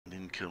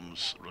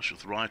comes Rush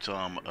with right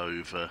arm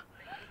over,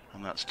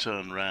 and that's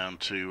turned round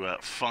to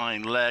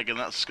fine leg, and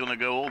that's going to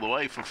go all the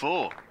way for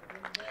 4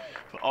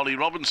 for Ollie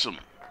Robinson,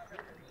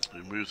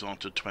 who moves on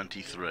to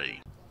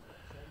 23.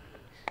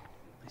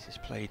 This is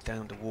played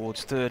down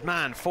towards third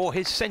man for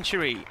his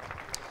century,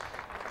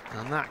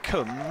 and that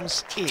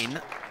comes in.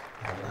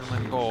 How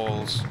many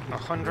balls?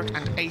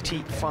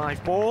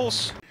 185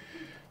 balls.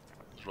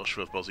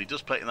 Rushworth balls. He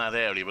does play it in that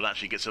area, but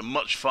actually gets a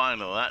much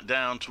finer than that,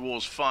 down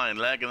towards fine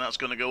leg, and that's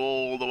going to go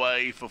all the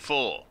way for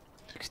 4.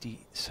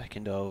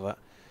 62nd over.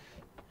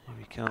 Here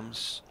he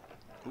comes.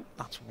 Ooh,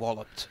 that's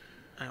walloped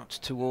out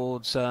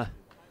towards the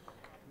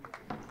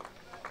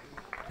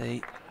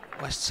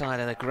west side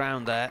of the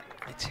ground there.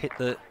 It's hit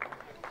the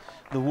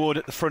wood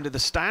at the front of the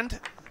stand.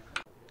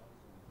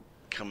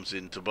 Comes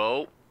into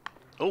bowl.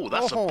 Oh,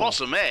 that's a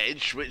possum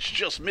edge, which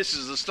just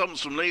misses the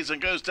stumps from Lees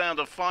and goes down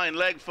to fine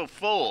leg for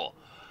 4.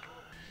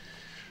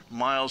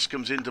 Miles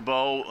comes into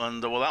bowl,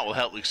 and well, that will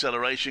help the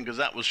acceleration because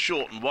that was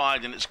short and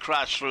wide, and it's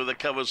crashed through the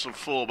covers for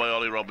 4 by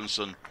Ollie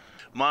Robinson.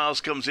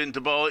 Miles comes into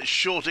bowl, it's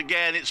short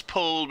again, it's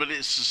pulled, but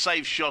it's a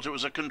safe shot. It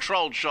was a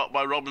controlled shot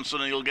by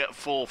Robinson, and he'll get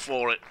 4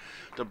 for it.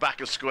 The back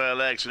of square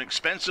legs. An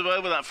expensive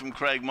over that from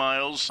Craig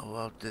Miles. Oh,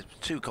 well, it's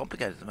too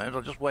complicated at the moment.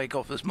 I'll just wake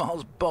off as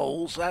Miles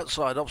bowls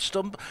outside off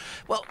stump.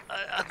 Well,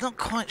 I'm not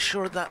quite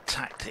sure of that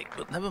tactic,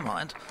 but never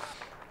mind.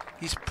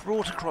 He's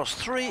brought across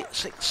 3,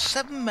 6,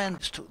 7 men.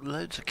 He's took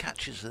loads of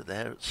catches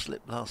there at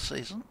slip last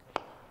season.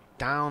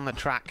 Down the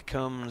track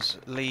comes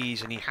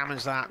Lees, and he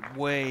hammers that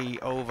way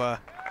over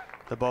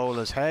the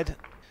bowler's head.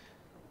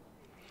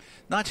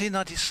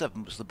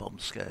 1997 was the bomb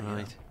scare.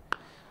 Right. Yeah.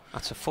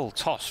 That's a full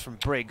toss from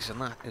Briggs,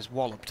 and that is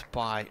walloped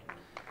by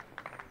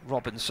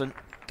Robinson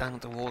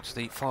down towards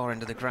the far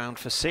end of the ground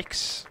for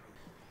 6.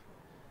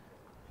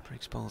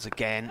 Briggs bowls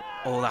again.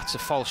 Oh, that's a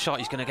false shot.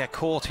 He's going to get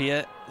caught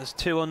here. There's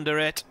 2 under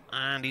it,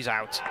 and he's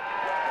out.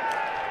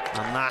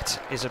 And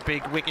that is a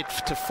big wicket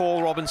to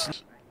 4 Robinson.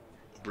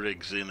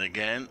 Briggs in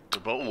again.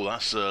 Oh,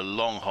 that's a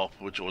long hop,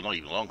 or not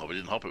even long hop. He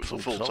didn't hop. It was a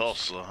full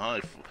toss,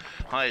 a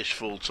highish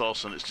full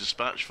toss, and it's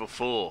dispatched for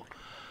 4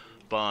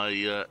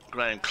 by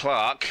Graham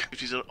Clark.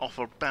 He's off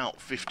about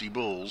 50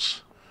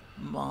 balls.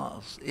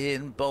 Miles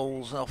in,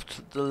 bowls off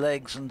to the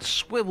legs and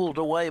swiveled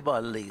away by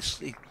Lees.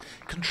 He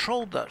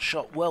controlled that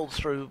shot well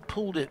through,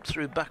 pulled it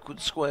through backward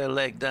square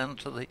leg down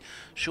to the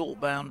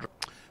short boundary.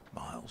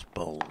 Miles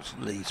bowls,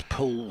 Lees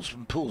pulls,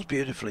 and pulls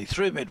beautifully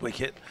through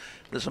mid-wicket.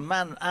 There's a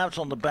man out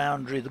on the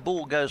boundary. The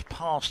ball goes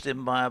past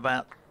him by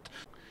about...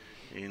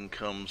 In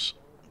comes...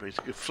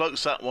 Basically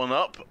floats that one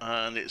up,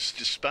 and it's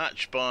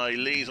dispatched by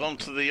Lees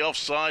onto the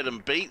offside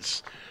and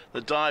beats the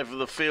dive of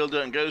the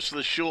fielder and goes to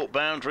the short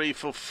boundary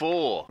for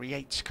 4.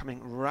 Yates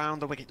coming round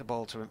the wicket to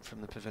bowl to him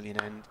from the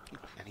pavilion end,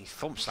 and he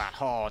thumps that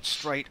hard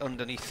straight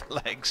underneath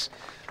the legs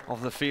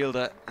of the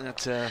fielder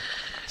at a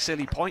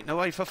silly point and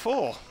away for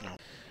 4.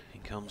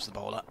 Here comes the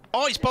bowler.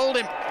 Oh, he's bowled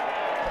him!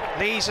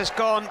 Lees has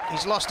gone,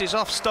 he's lost his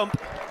off stump,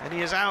 and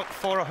he is out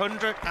for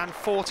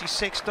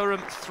 146.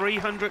 Durham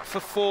 300 for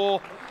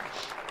 4.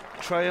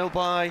 Trail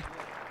by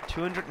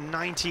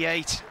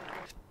 298.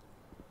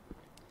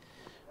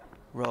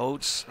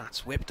 Rhodes,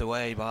 that's whipped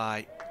away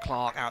by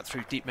Clark out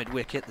through deep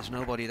mid-wicket. There's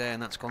nobody there,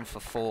 and that's gone for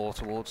 4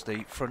 towards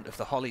the front of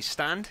the Holly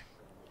stand.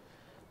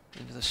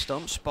 Into the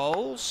stumps,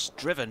 bowls,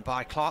 driven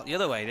by Clark the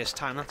other way this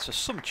time. That's a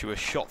sumptuous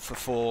shot for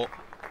 4.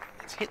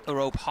 It's hit the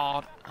rope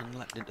hard and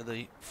leapt into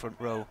the front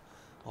row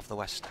of the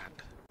west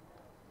stand.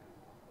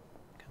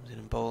 Comes in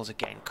and bowls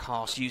again.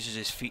 Cast uses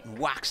his feet and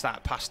whacks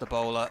that past the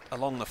bowler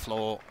along the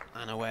floor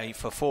and away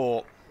for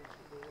 4.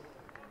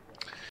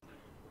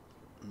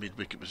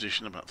 Mid-wicket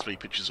position, about 3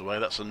 pitches away.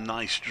 That's a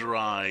nice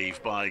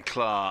drive by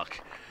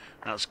Clark.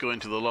 That's going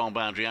to the long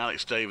boundary.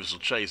 Alex Davis will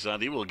chase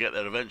that. He will get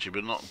there eventually,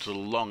 but not until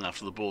long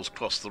after the ball's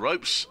crossed the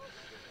ropes.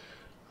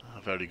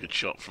 A very good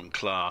shot from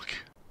Clark.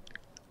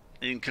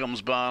 In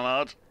comes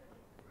Barnard.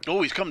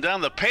 Oh, he's come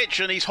down the pitch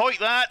and he's hoiked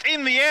that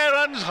in the air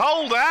and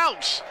holed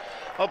out.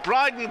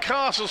 Bryden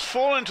Castle's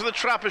fallen into the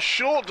trap. A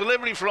short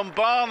delivery from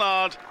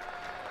Barnard.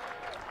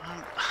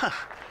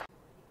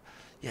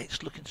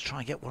 Yates looking to try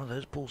and get one of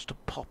those balls to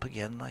pop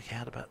again like he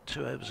had about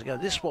 2 overs ago.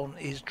 This one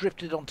is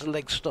drifted onto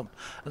leg stump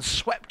and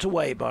swept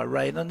away by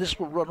rain, and this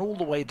will run all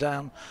the way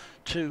down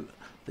to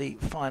the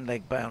fine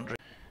leg boundary.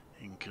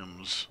 In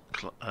comes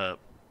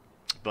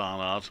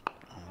Barnard.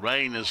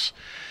 Rain has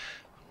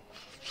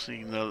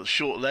seen the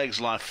short legs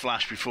life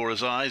flash before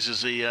his eyes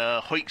as he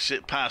hoiks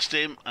it past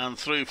him and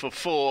through for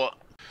 4.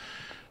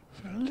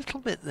 A little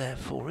bit there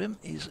for him.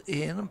 He's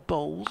in and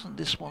bowls, and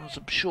this one's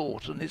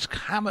short and it's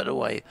hammered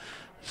away.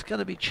 It's going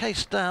to be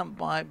chased down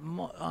by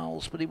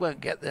Miles, but he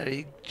won't get there.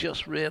 He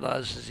just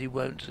realises he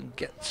won't and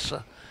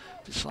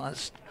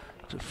decides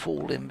to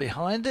fall in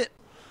behind it.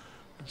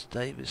 As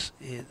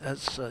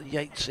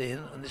Yates in,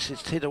 and this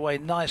is hit away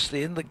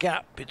nicely in the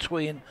gap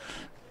between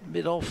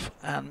mid-off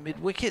and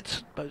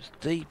mid-wicket, both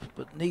deep,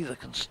 but neither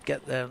can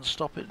get there and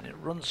stop it, and it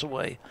runs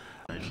away.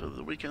 For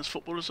the weekend's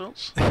football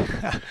results.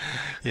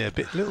 Yeah,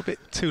 little bit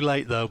too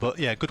late though, but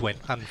yeah, good win,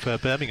 and for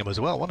Birmingham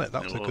as well, wasn't it?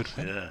 That was a good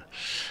win. Yeah,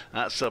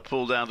 that's a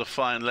pull down to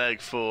fine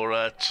leg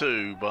for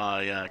 2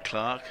 by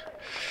Clark.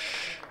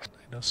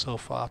 You know, so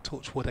far,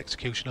 touch wood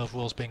execution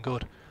overall's been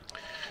good.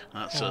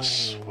 That's a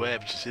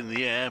swept. It's in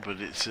the air,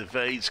 but it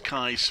evades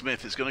Kai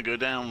Smith. It's going to go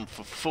down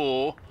for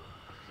 4.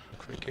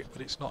 Cricket,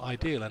 but it's not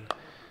ideal, and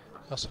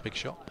that's a big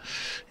shot.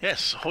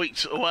 Yes,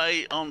 hoiked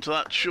away onto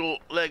that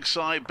short leg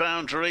side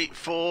boundary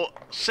for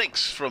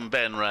 6 from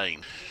Ben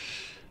Rain.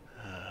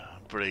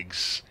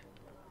 Briggs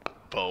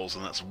bowls,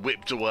 and that's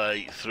whipped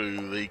away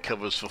through the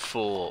covers for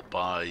 4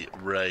 by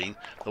Rain.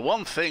 The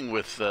one thing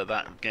with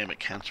that game at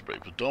Canterbury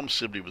was Dom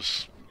Sibley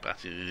was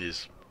batting in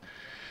his...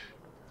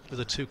 With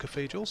the 2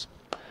 cathedrals.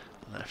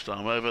 Left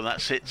arm over,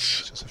 that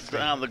hits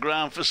down the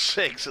ground for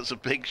 6. That's a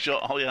big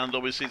shot. Hollyhand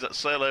obviously sees that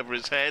sail over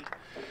his head.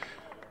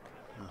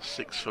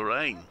 6 for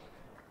Rain.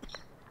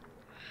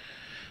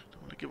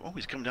 Oh,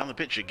 he's come down the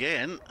pitch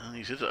again, and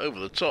he's hit it over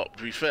the top,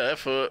 to be fair,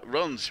 for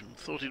runs.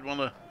 Thought he'd want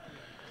to...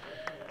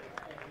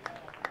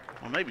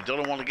 Well, maybe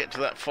Durham want to get to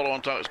that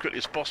follow-on target as quickly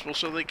as possible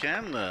so they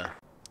can.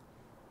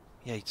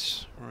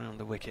 Yates around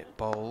the wicket,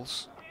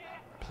 bowls.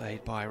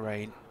 Played by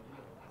Rain.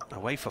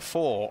 Away for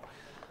 4.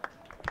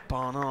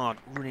 Barnard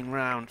running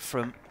round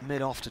from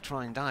mid-off to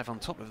try and dive on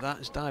top of that.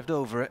 Has dived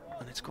over it,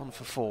 and it's gone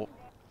for 4.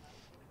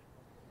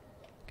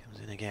 Comes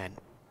in again.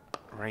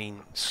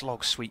 Rain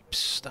slog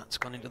sweeps. That's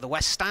gone into the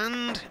west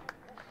stand.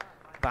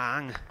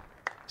 Bang.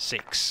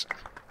 6.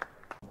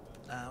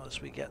 Now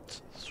as we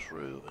get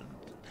through, and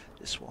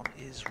this one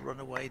is run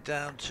away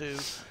down to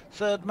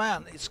third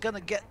man. It's going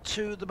to get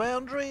to the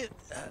boundary,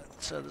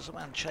 so there's a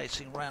man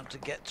chasing round to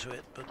get to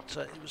it, but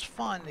it was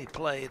finely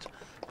played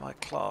by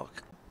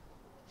Clark.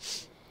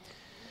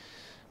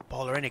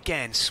 Bowler in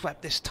again,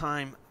 swept this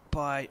time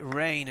by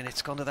Rain, and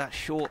it's gone to that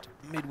short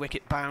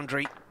mid-wicket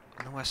boundary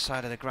on the west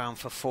side of the ground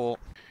for 4.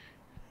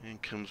 In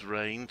comes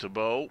Rain to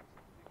bowl.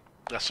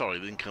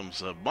 Then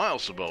comes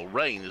Miles to bowl.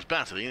 Rain is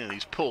batting, and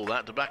he's pulled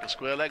that to back a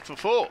square leg for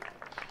 4.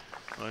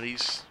 Well,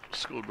 he's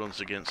scored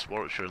runs against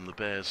Warwickshire and the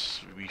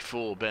Bears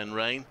before Ben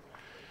Rain.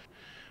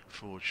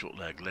 Forward short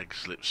leg, leg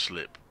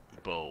slip,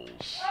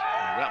 bowls.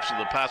 Wraps in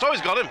the pass. Oh,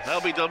 he's got him.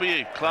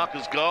 LBW. Clark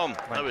has gone.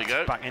 There we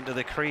go. Back into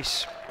the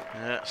crease.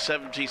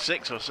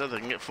 76. I said they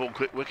can get 4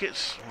 quick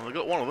wickets. Well, they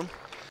got one of them.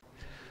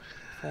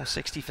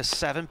 460 for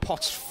 7.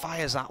 Potts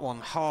fires that one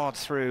hard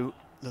through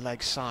the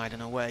leg side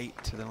and away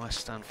to the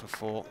west stand for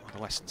 4, or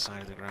the western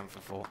side of the ground for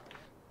 4.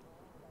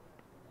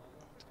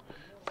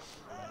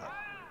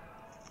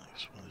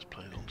 This one is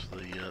played onto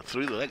the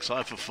through the leg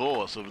side for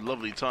 4. It's a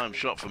lovely time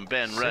shot from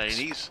Ben Rain.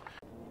 He's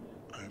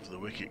over the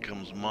wicket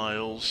comes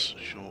Miles,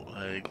 short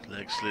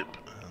leg slip,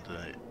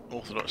 and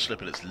orthodox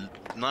slip, and it's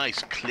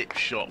nice clip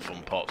shot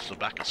from Potts to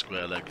back a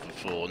square leg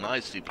for 4.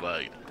 Nicely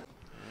played.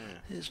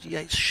 Here's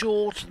Yates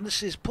short, and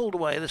this is pulled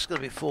away. There's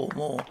going to be 4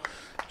 more.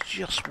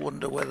 Just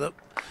wonder whether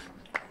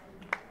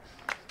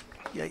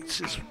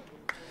Yates is...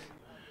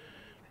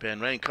 Ben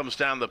Rain comes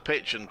down the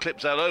pitch and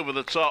clips that over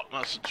the top.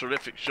 That's a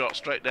terrific shot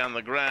straight down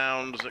the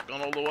ground. Has it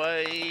gone all the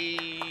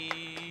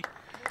way?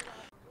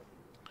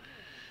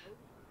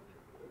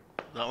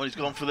 That one, he's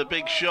gone for the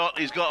big shot.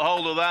 He's got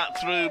hold of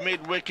that through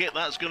mid-wicket.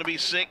 That's going to be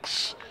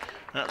 6.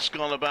 That's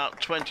gone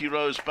about 20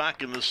 rows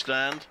back in the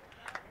stand.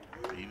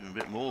 Even a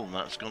bit more than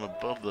that. It's gone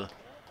above the...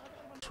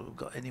 So we've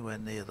got anywhere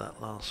near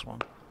that last one.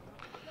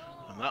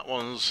 And that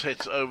one's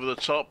hit over the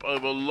top,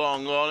 over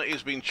long on.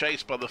 He's been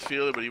chased by the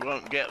fielder, but he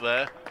won't get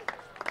there.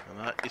 And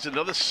that is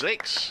another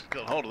 6.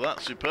 Got hold of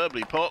that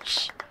superbly,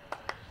 Potts.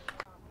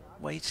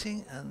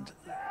 Waiting, and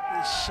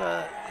this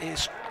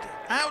is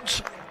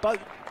out, but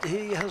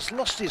he has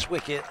lost his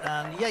wicket,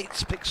 and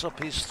Yates picks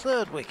up his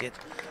 3rd wicket.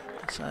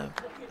 So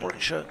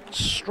Warwickshire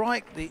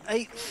strike, the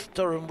 8th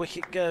Durham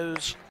wicket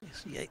goes.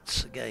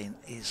 Yates again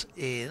is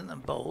in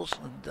and bowls,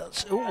 and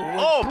that's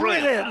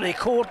brilliantly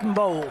caught and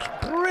bowled.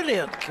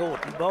 Brilliant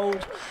caught and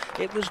bowled.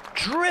 It was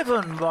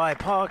driven by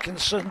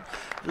Parkinson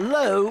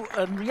low,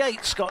 and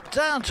Yates got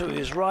down to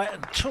his right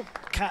and took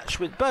the catch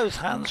with both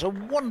hands. A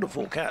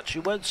wonderful catch.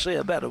 You won't see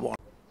a better one.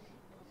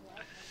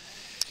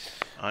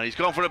 And he's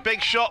gone for a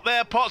big shot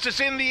there. Potts,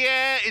 it's in the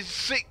air.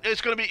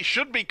 It's going to be. It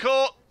should be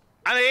caught,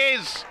 and it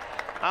is.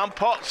 And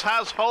Potts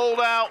has hold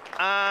out,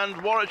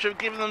 and Warwickshire have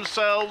given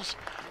themselves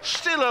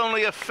still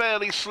only a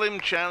fairly slim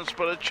chance,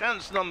 but a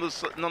chance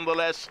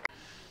nonetheless.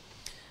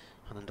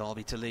 And then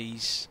Derby to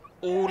Lees.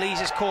 Oh, Lees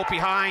is caught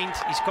behind.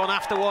 He's gone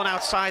after one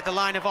outside the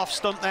line of off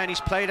stump there, and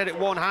he's played at it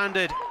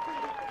one-handed.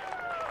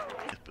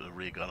 A bit of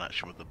rear gun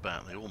action with the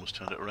bat. They almost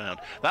turned it around.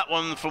 That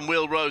one from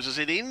Will Rose is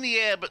in the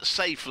air, but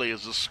safely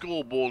as the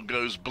scoreboard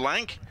goes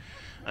blank.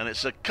 And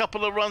it's a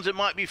couple of runs, it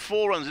might be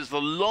 4 runs. It's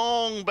the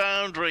long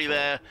boundary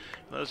there.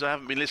 Those who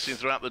haven't been listening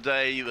throughout the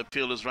day, the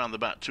fielders round the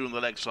bat, 2 on the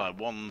leg side,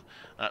 1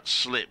 at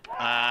slip.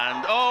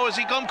 And, oh, has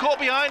he gone caught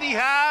behind? He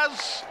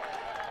has!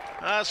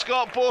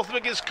 Scott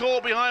Borthwick is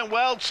caught behind,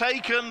 well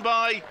taken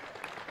by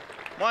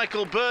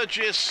Michael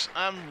Burgess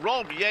and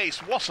Rob Yates.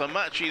 What a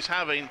match he's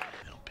having.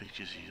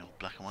 Pictures,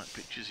 black and white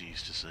pictures you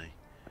used to see.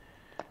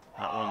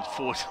 That one's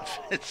forward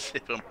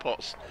defensive, and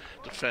Potts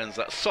defends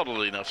that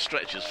solidly enough,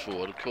 stretches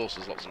forward. Of course,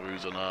 there's lots of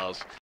oohs and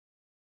ahs.